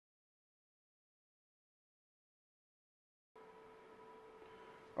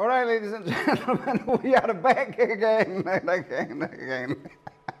All right, ladies and gentlemen, we are back again and again.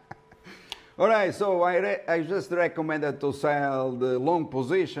 All right, so I just recommended to sell the long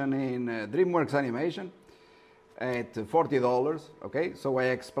position in DreamWorks Animation at $40. Okay, so I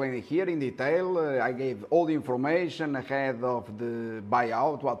explained it here in detail. I gave all the information ahead of the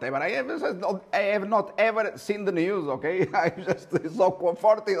buyout, whatever. I have not ever seen the news. Okay, I just saw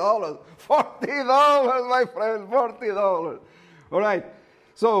 $40, $40, my friend, $40. All right,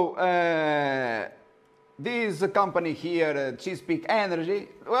 so this company here, Chesapeake Energy,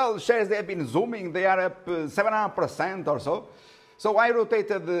 well, shares they have been zooming. They are up 700% or so. So I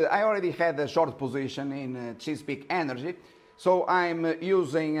rotated, I already had a short position in Chesapeake Energy, so I'm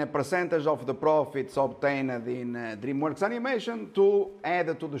using a percentage of the profits obtained in DreamWorks Animation to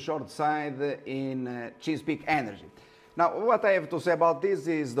add to the short side in Chesapeake Energy. Now, what I have to say about this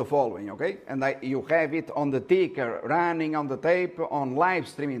is the following, okay? And you have it on the ticker, running on the tape, on live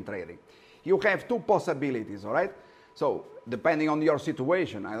streaming trading. You have two possibilities, all right? So, depending on your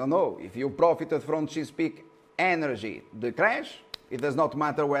situation, I don't know, if you profited from Chesapeake Energy, the crash, it does not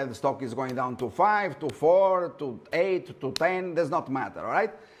matter whether the stock is going down to 5, to 4, to 8, to 10, does not matter, all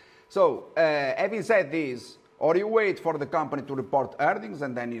right? So, having said this, or you wait for the company to report earnings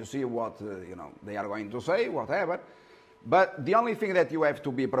and then you see what they are going to say, whatever. But the only thing that you have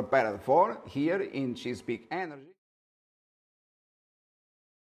to be prepared for here in Chesapeake Energy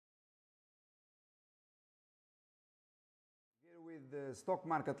here with the stock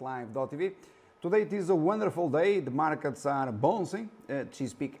market live.tv. Today it is a wonderful day. The markets are bouncing.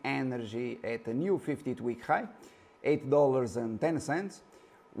 Chesapeake Energy at a new 52-week high, $8.10.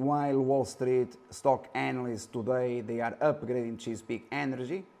 While Wall Street stock analysts today, they are upgrading Chesapeake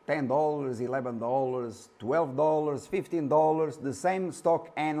Energy, $10, $11, $12, $15. The same stock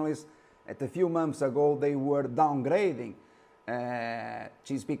analysts at a few months ago, they were downgrading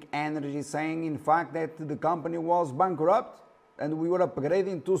Chesapeake Energy, saying in fact that the company was bankrupt, and we were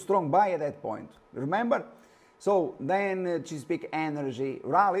upgrading too strong buy at that point. Remember? So then Chesapeake Energy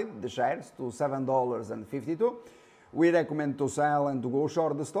rallied the shares to $7.52. We recommend to sell and to go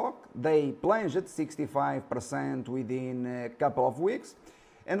short the stock. They plunged 65% within a couple of weeks.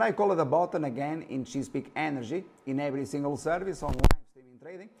 And I call it a bottom again in Chesapeake Energy in every single service on live streaming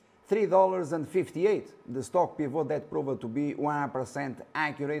trading. $3.58. The stock pivot that proved to be 100%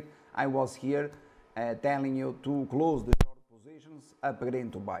 accurate. I was here telling you to close the short positions, upgrading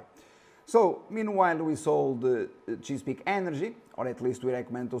to buy. So, meanwhile, we sold Chesapeake Energy, or at least we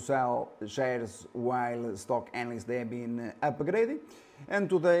recommend to sell shares while stock analysts they have been upgrading. And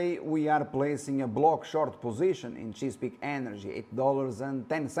today we are placing a block short position in Chesapeake Energy,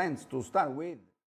 $8.10 to start with.